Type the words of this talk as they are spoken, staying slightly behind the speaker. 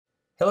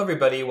Hello,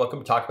 everybody. Welcome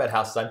to Talk About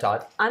Houses. I'm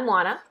Todd. I'm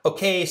Juana.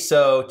 Okay,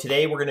 so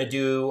today we're going to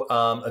do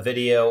a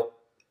video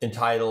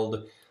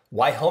entitled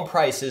Why Home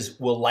Prices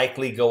Will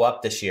Likely Go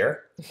Up This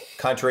Year,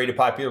 contrary to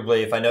popular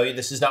belief. I know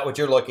this is not what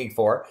you're looking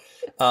for.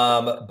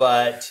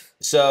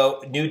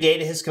 So new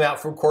data has come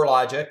out from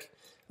Corelogic.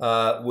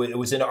 It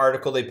was in an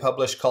article they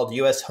published called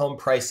U.S. Home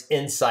Price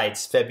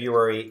Insights,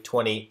 February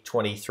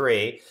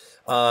 2023.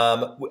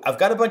 I've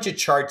got a bunch of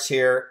charts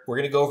here. We're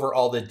going to go over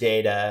all the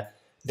data.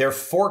 Their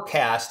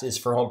forecast is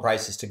for home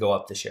prices to go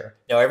up this year.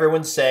 Now,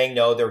 everyone's saying,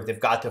 no,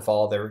 they've got to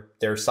fall.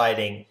 They're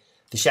citing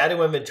the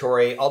shadow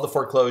inventory, all the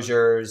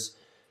foreclosures,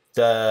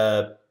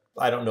 the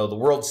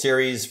World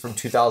Series from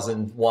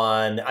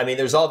 2001. I mean,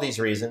 there's all these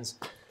reasons.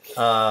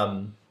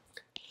 Before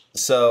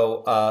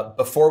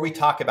we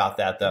talk about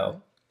that,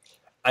 though,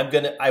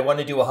 I want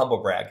to do a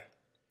humble brag,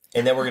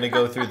 and then we're going to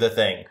go through the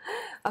thing.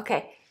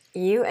 Okay.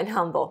 You and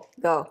humble.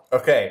 Go.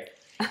 Okay.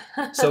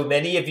 So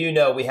many of you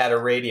know we had a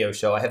radio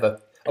show.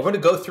 I want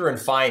to go through and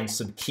find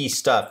some key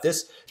stuff.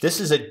 This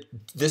is a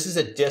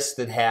disc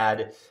that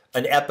had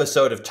an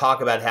episode of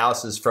Talk About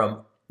Houses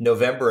from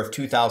November of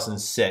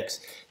 2006.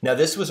 Now,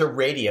 this was a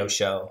radio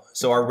show,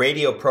 so our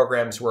radio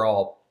programs were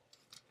all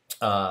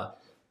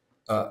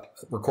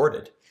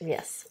recorded.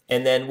 Yes.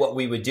 And then what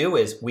we would do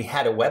is we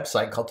had a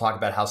website called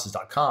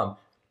talkabouthouses.com.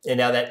 And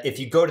now that if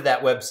you go to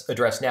that web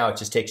address now, it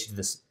just takes you to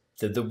this.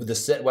 The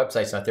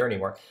website's not there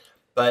anymore.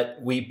 But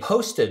we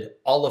posted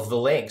all of the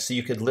links so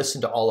you could listen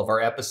to all of our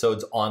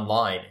episodes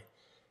online.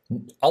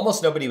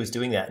 Almost nobody was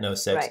doing that in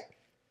 06. Right.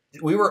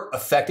 We were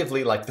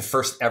effectively like the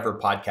first ever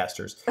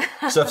podcasters.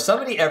 So if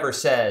somebody ever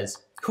says,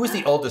 who's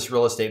the oldest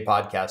real estate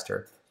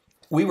podcaster?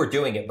 We were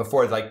doing it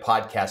before like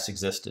podcasts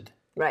existed.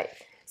 Right.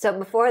 So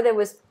before there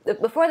were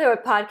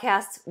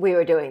podcasts, we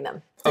were doing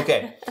them.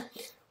 Okay.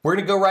 We're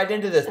going to go right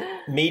into the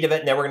meat of it,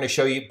 and then we're going to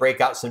show you,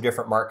 break out some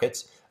different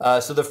markets.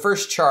 So the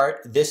first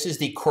chart, this is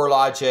the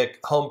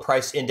Corelogic Home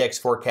Price Index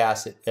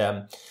forecast.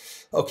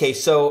 Okay,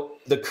 so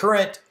the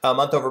current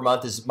month over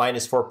month is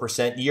minus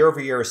 4%. Year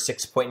over year is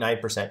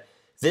 6.9%.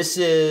 This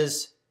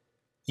is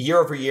year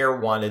over year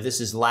one, and this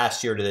is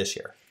last year to this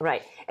year.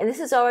 Right. And this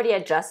is already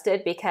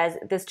adjusted because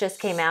this just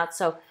came out.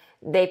 So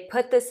they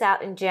put this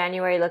out in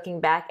January,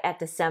 looking back at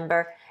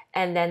December,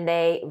 and then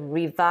they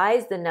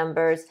revised the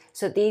numbers.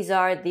 So these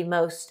are the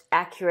most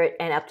accurate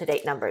and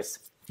up-to-date numbers.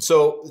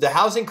 So the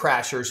housing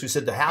crashers who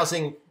said the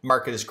housing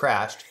market has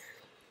crashed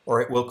or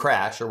it will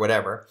crash or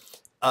whatever,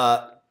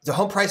 the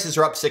home prices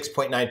are up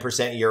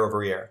 6.9% year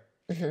over year.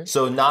 Mm-hmm.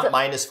 So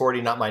minus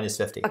 40, not minus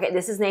 50. Okay,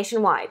 this is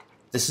nationwide.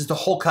 This is the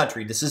whole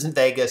country. This isn't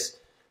Vegas.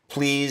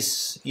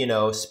 Please,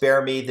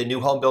 spare me the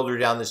new home builder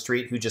down the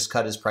street who just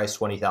cut his price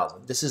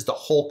 $20,000. This is the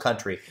whole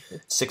country,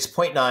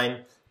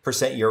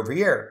 6.9% year over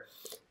year.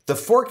 The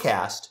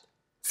forecast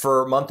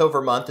for month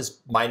over month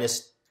is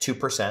minus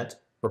 2%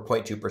 or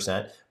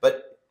 0.2%,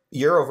 but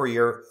year over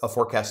year, a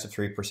forecast of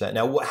 3%.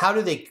 Now, how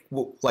do they,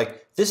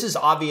 this is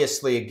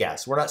obviously a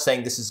guess. We're not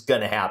saying this is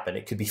going to happen.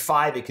 It could be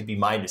 5, it could be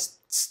minus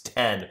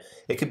 10.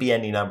 It could be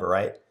any number,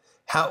 right?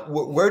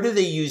 Where do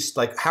they use,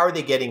 how are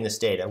they getting this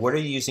data? What are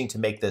you using to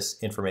make this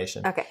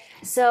information? Okay,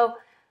 so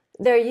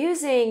they're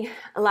using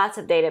lots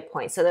of data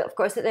points. So of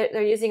course,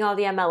 they're using all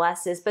the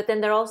MLSs, but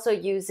then they're also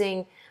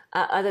using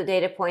other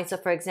data points. So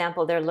for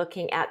example, they're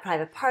looking at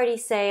private party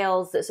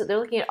sales. So they're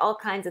looking at all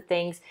kinds of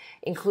things,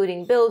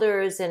 including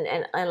builders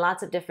and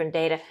lots of different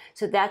data.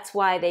 So that's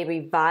why they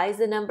revise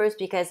the numbers,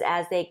 because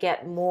as they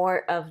get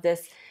more of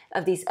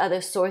these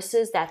other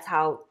sources, that's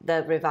how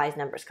the revised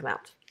numbers come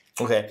out.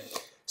 Okay.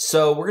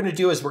 So what we're going to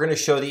do is we're going to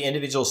show the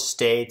individual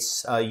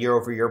states year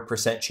over year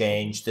percent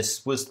change.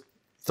 This was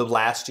the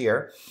last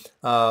year.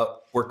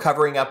 We're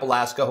covering up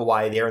Alaska,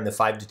 Hawaii there in the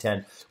 5 to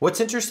 10. What's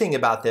interesting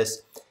about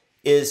this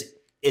is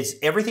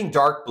everything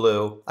dark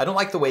blue. I don't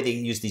like the way they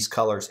use these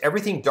colors.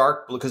 Everything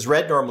dark blue, because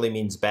red normally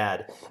means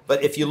bad.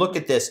 But if you look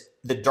at this,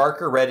 the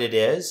darker red it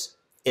is,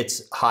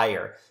 it's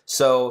higher.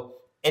 So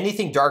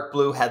anything dark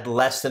blue had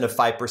less than a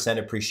 5%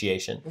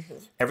 appreciation. Mm-hmm.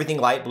 Everything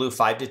light blue,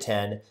 5 to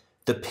 10.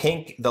 The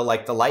pink, the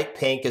light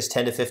pink is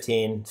 10 to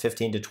 15,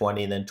 15 to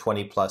 20, and then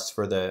 20 plus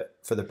for the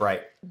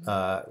bright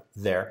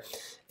there.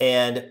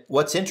 And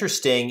what's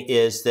interesting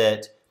is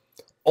that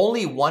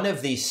only one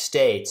of these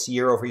states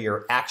year over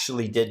year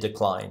actually did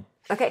decline.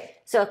 Okay,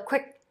 so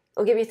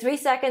we'll give you 3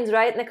 seconds.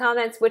 Write in the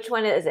comments which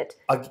one is it.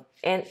 Okay.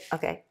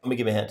 Let me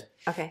give you a hint.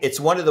 Okay. It's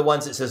one of the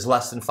ones that says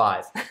less than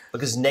 5,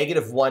 because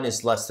 -1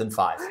 is less than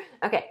 5.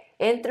 Okay,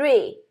 in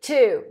 3,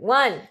 2,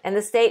 1, and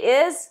the state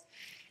is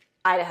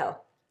Idaho.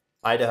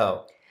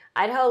 Idaho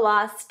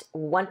lost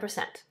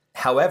 1%.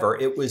 However,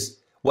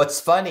 what's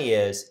funny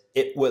is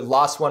it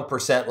lost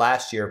 1%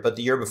 last year, but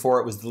the year before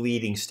it was the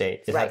leading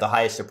state. It had the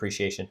highest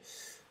appreciation.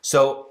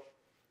 So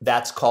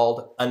that's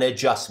called an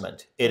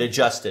adjustment. It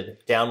adjusted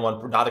down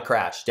 1%, not a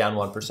crash, down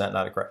 1%,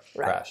 not a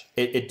crash.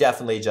 It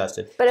definitely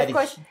adjusted. But of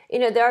course,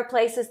 there are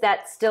places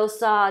that still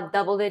saw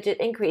double-digit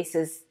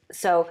increases.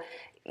 So,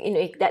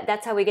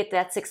 that's how we get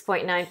that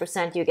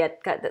 6.9%. You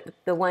get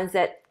the ones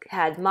that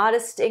had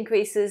modest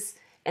increases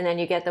and then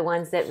you get the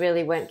ones that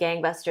really went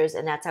gangbusters,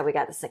 and that's how we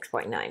got the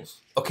 6.9.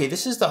 Okay,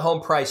 this is the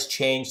home price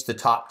change, the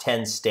top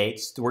 10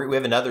 states. We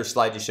have another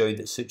slide to show you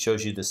that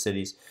shows you the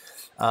cities.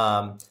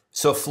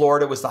 So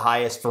Florida was the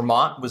highest.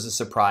 Vermont was a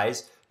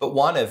surprise. But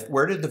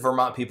where did the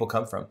Vermont people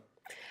come from?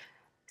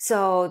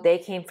 So they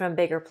came from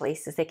bigger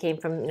places. They came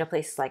from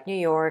places like New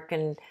York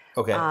and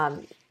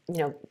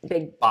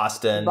big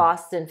Boston,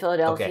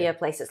 Philadelphia, okay.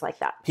 Places like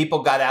that. People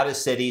got out of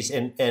cities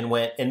and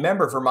went. And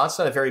remember, Vermont's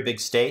not a very big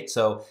state,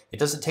 so it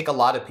doesn't take a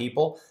lot of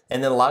people.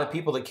 And then a lot of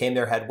people that came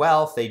there had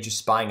wealth. They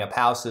just buying up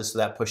houses, so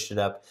that pushed it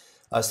up.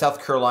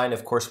 South Carolina,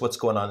 of course, what's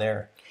going on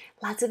there?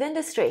 Lots of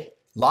industry.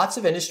 Lots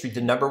of industry.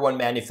 The #1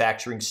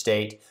 manufacturing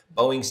state.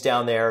 Boeing's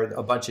down there.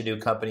 A bunch of new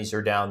companies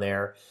are down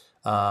there.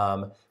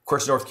 Of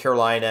course, North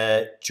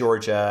Carolina,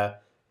 Georgia,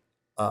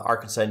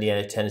 Arkansas,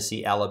 Indiana,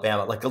 Tennessee,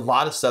 Alabama. Like a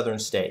lot of southern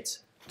states.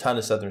 Ton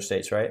of southern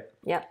states, right?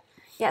 Yep.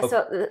 Yeah, okay.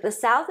 So the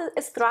South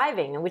is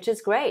thriving, which is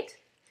great.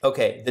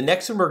 Okay, the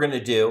next one we're going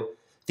to do,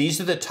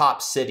 these are the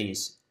top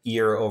cities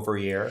year over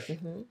year.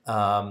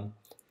 Mm-hmm.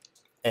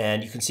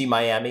 And you can see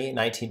Miami,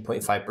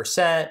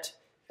 19.5%.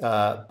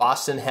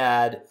 Boston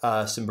had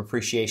some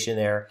appreciation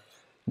there.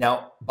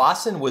 Now,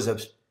 Boston was a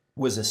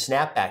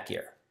snapback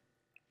year.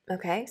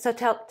 Okay, so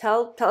tell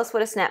us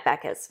what a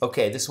snapback is.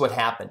 Okay, this is what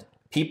happened.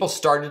 People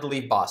started to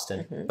leave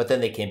Boston, mm-hmm. but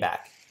then they came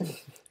back,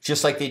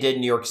 just like they did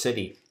in New York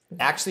City.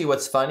 Actually,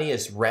 what's funny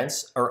is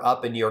rents are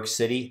up in New York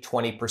City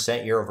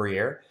 20% year over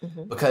year,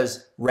 mm-hmm.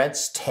 because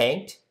rents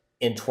tanked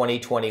in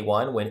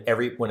 2021 when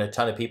a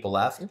ton of people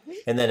left, mm-hmm.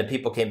 and then the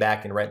people came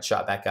back and rent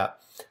shot back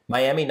up.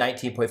 Miami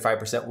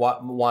 19.5%.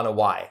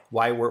 Why?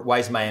 Why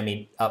is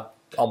Miami up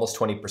almost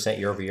 20%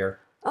 year over year?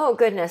 Oh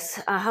goodness,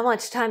 how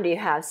much time do you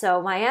have?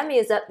 So Miami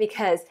is up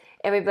because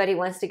everybody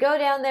wants to go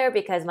down there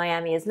because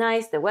Miami is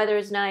nice, the weather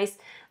is nice,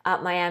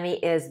 Miami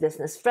is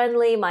business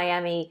friendly,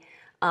 Miami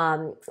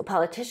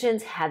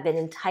politicians have been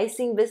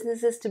enticing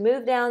businesses to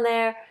move down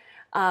there.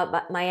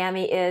 But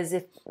Miami is,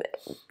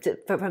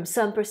 from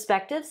some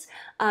perspectives,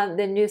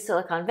 the new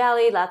Silicon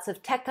Valley. Lots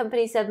of tech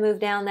companies have moved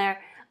down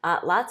there.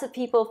 Lots of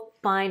people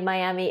find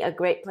Miami a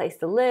great place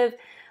to live.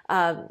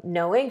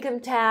 No income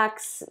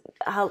tax.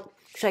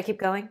 Should I keep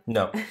going?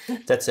 No,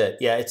 that's it.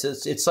 Yeah,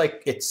 it's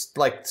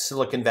like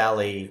Silicon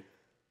Valley,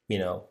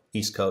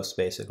 East Coast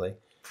basically.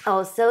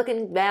 Oh,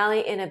 Silicon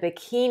Valley in a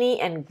bikini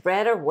and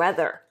better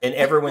weather. And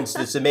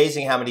it's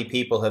amazing how many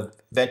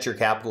venture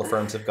capital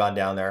firms have gone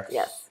down there.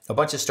 Yes. A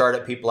bunch of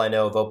startup people I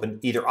know have opened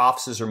either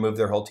offices or moved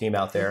their whole team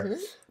out there. Mm-hmm.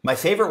 My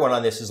favorite one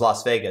on this is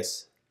Las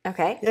Vegas.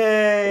 Okay.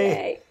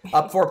 Yay!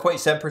 Up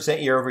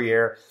 4.7% year over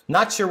year.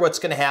 Not sure what's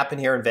going to happen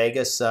here in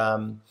Vegas.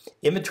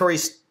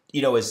 Inventories,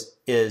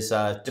 is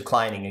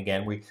declining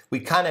again.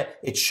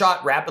 It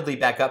shot rapidly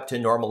back up to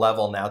normal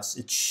level. Now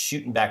it's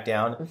shooting back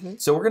down. Mm-hmm.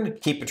 So we're going to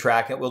keep a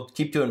track. We'll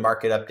keep doing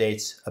market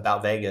updates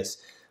about Vegas.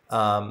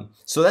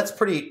 So that's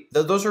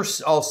those are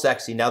all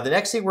sexy. Now the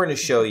next thing we're going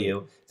to show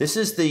you, this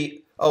is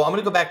I'm going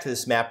to go back to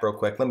this map real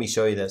quick. Let me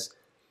show you this.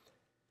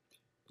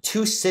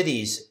 2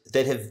 cities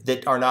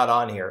that are not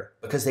on here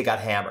because they got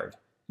hammered.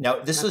 Now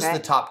this is the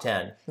top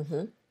 10.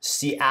 Mm-hmm.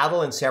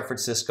 Seattle and San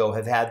Francisco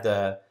have had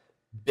the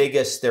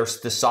biggest, they're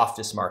the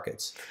softest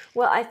markets.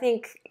 Well, I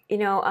think,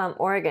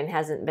 Oregon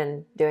hasn't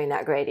been doing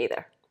that great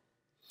either.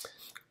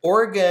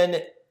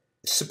 Oregon,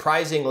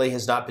 surprisingly,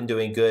 has not been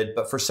doing good,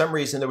 but for some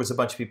reason, there was a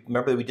bunch of people,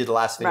 remember that we did the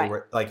last video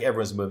where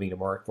everyone's moving to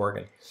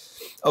Oregon.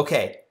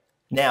 Okay,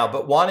 now,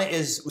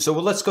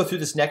 let's go through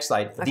this next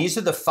slide. Okay. These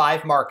are the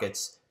 5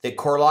 markets that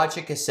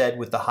Corelogic has said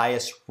with the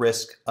highest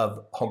risk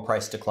of home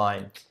price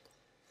decline.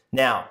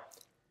 Now,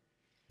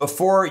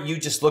 before you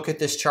just look at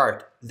this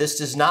chart, this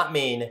does not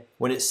mean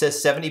when it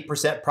says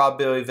 70%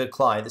 probability of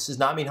decline, this does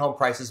not mean home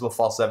prices will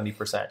fall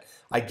 70%.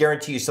 I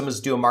guarantee you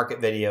someone's doing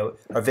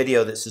a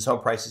video that says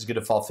home prices is going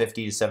to fall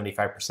 50 to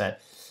 75%.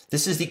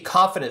 This is the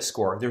confidence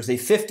score. There's a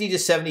 50 to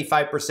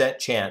 75%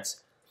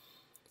 chance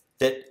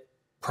that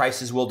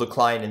prices will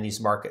decline in these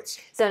markets.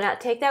 So now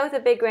take that with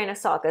a big grain of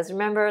salt, because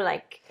remember,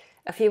 like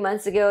a few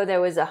months ago, there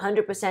was a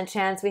 100%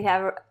 chance we'd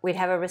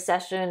have a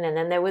recession, and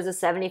then there was a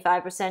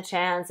 75%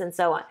 chance, and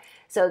so on.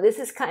 So this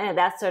is kind of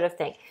that sort of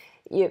thing.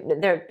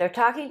 They're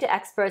talking to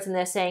experts, and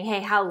they're saying,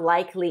 hey, how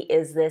likely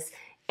is this?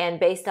 And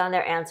based on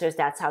their answers,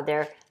 that's how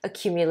they're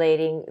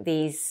accumulating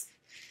these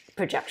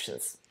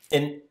projections.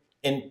 And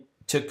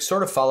to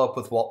sort of follow up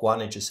with what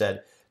Juana just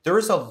said, there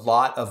is a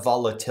lot of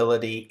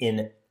volatility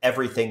in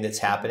everything that's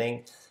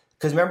happening.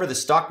 Because remember, the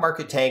stock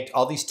market tanked,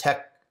 all these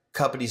tech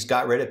companies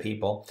got rid of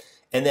people,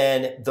 and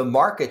then the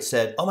market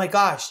said, oh my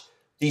gosh,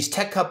 these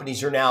tech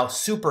companies are now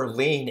super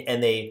lean,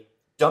 and they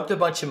dumped a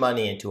bunch of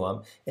money into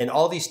them, and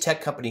all these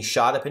tech companies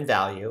shot up in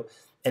value,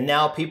 and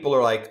now people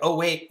are like, oh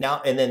wait, now,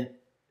 and then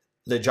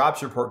the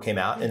jobs report came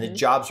out, and the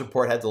jobs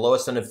report had the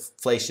lowest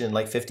inflation in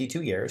like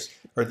 52 years,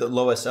 or the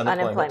lowest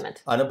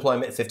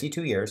unemployment in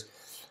 52 years.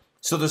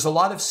 So there's a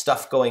lot of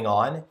stuff going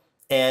on,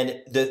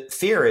 and the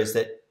fear is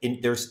that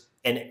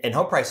and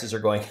home prices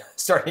are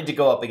starting to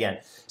go up again.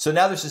 So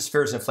now there's this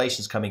fear that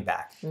inflation's coming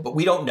back, but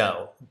we don't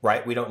know,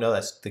 right? We don't know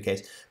that's the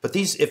case. But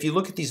if you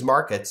look at these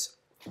markets,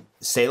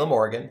 Salem,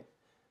 Oregon,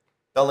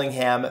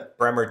 Bellingham,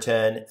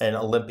 Bremerton, and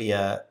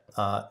Olympia,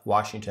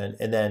 Washington.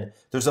 And then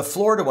there's a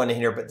Florida one in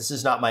here, but this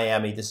is not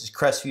Miami. This is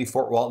Crestview,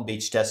 Fort Walton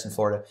Beach, Destin,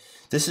 Florida.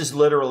 This is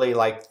literally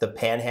like the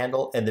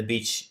Panhandle and the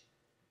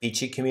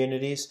beachy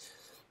communities.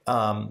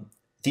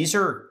 These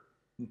are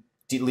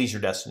leisure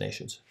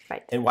destinations.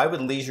 Right. And why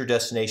would leisure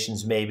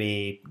destinations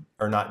maybe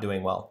are not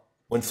doing well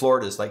when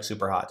Florida is like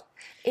super hot?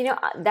 You know,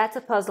 that's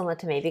a puzzlement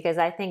to me because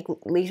I think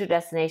leisure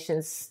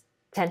destinations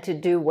tend to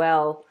do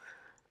well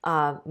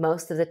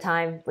most of the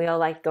time. We all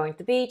like going to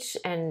the beach,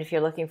 and if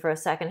you're looking for a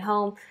second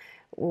home,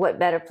 what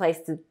better place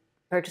to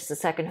purchase a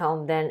second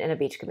home than in a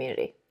beach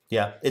community?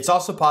 Yeah. It's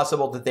also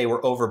possible that they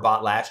were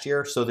overbought last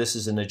year, so this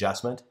is an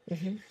adjustment.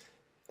 Mm-hmm.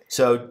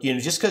 So, you know,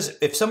 just because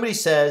if somebody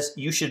says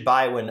you should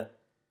buy when,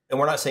 and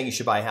we're not saying you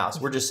should buy a house,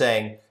 we're just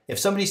saying if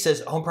somebody says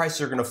home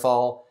prices are going to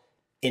fall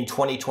in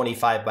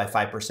 2025 by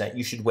 5%,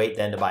 you should wait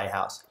then to buy a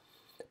house.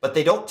 But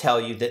they don't tell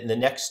you that in the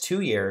next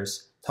 2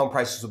 years, home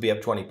prices will be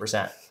up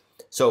 20%.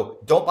 So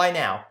don't buy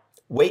now.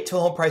 Wait till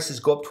home prices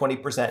go up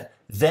 20%.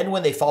 Then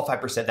when they fall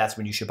 5%, that's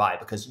when you should buy,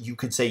 because you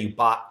could say you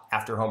bought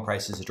after home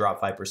prices had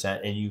dropped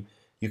 5%, and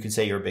you could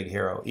say you're a big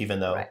hero, even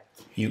though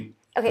you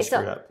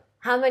screwed up.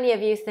 How many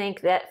of you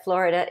think that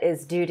Florida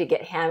is due to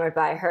get hammered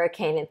by a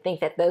hurricane and think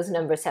that those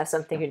numbers have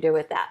something to do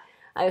with that?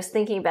 I was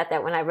thinking about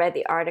that when I read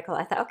the article.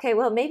 I thought, okay,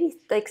 well, maybe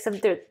like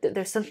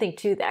there's something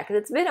to that,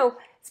 because it's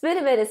been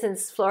a minute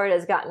since Florida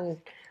has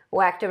gotten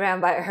whacked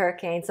around by a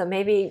hurricane. So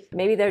maybe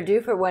they're due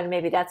for one.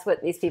 Maybe that's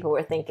what these people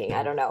were thinking.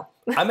 I don't know.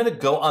 I'm going to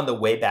go on the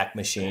Wayback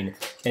Machine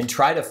and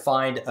try to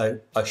find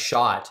a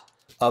shot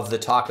of the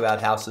Talk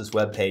About Houses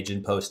webpage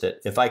and post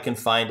it. If I can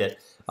find it,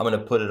 I'm going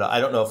to put it. I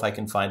don't know if I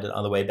can find it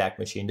on the Wayback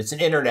Machine. It's an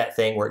internet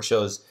thing where it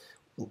shows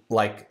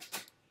like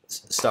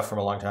stuff from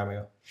a long time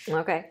ago.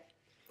 Okay.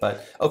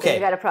 But okay. So you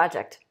got a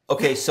project.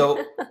 Okay,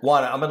 so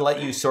Juana, I'm going to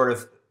let you sort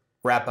of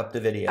wrap up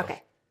the video.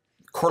 Okay.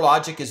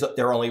 Corelogic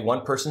they're only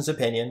one person's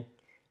opinion.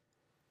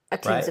 A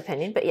team's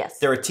opinion, but yes.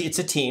 It's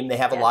a team. They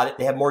have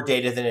they have more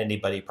data than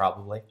anybody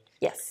probably.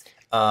 Yes.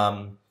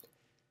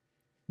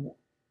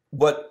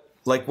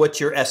 What's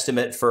your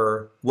estimate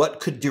for what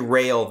could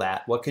derail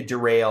that? What could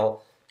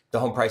derail the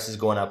home prices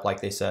going up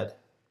like they said?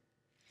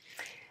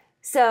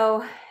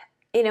 So,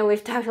 you know,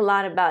 we've talked a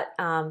lot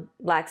about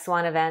black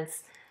swan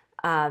events.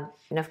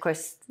 And of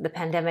course, the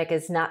pandemic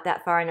is not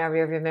that far in our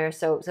rearview mirror,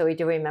 so we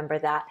do remember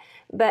that.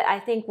 But I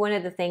think one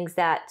of the things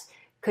that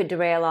could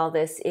derail all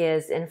this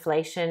is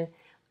inflation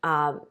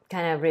kind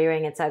of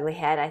rearing its ugly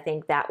head. I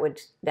think that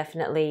would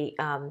definitely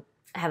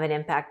have an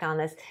impact on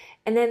this.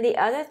 And then the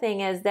other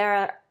thing is there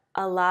are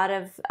a lot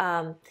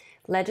of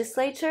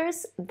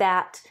legislatures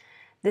that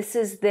this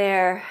is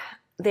their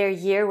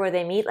year where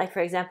they meet. Like,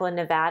 for example, in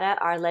Nevada,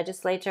 our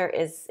legislature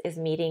is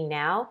meeting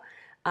now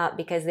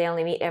because they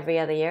only meet every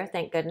other year,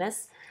 thank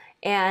goodness.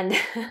 And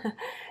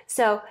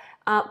so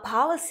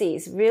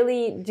policies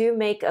really do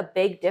make a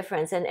big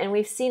difference. And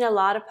we've seen a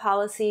lot of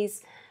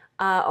policies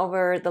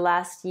over the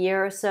last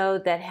year or so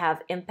that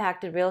have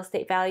impacted real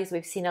estate values.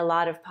 We've seen a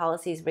lot of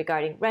policies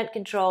regarding rent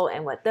control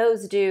and what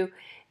those do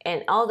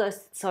and all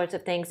those sorts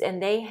of things.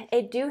 And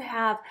they do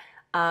have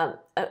an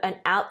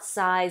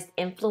outsized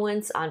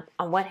influence on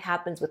what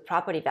happens with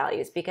property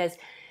values, because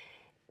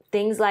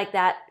things like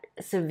that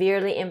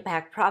severely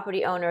impact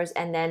property owners,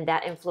 and then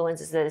that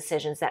influences the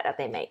decisions that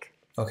they make.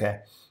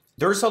 Okay.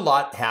 There's a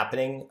lot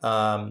happening.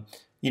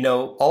 You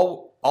know,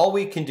 all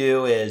we can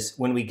do is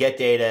when we get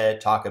data,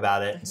 talk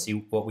about it and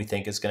see what we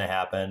think is going to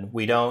happen.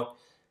 We don't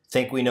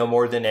think we know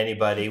more than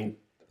anybody,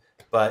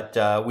 but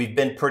I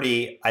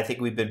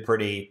think we've been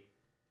pretty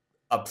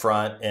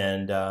upfront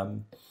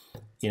and,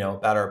 you know,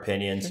 about our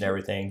opinions and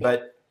everything,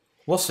 but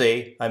we'll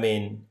see. I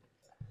mean,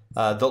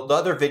 the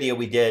other video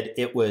we did,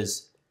 it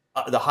was,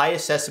 the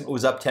highest estimate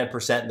was up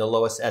 10% and the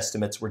lowest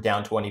estimates were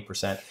down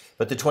 20%,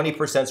 but the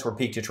 20% were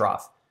peak to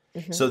trough.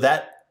 Mm-hmm. So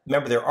that,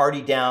 remember, they're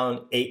already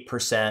down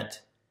 8%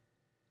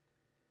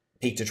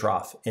 peak to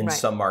trough in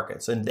some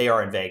markets, and they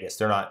are in Vegas.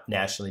 They're not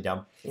nationally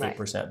down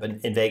 8%, but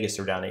in Vegas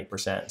they're down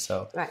 8%.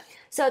 So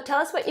So tell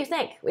us what you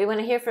think. We want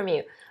to hear from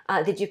you.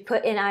 Did you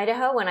put in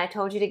Idaho when I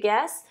told you to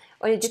guess,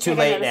 or did you it's too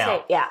late now?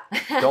 State? Yeah.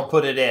 Don't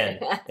put it in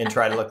and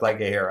try to look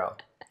like a hero.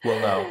 We'll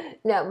know.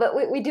 No, but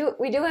we do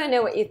want to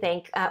know what you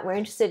think. We're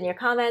interested in your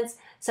comments,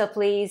 so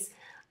please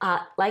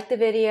like the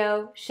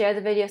video, share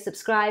the video,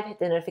 subscribe, hit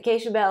the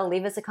notification bell,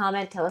 leave us a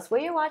comment, tell us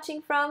where you're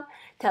watching from,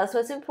 tell us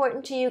what's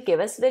important to you, give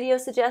us video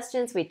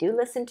suggestions. We do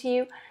listen to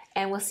you,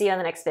 and we'll see you on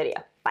the next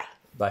video. Bye.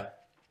 Bye.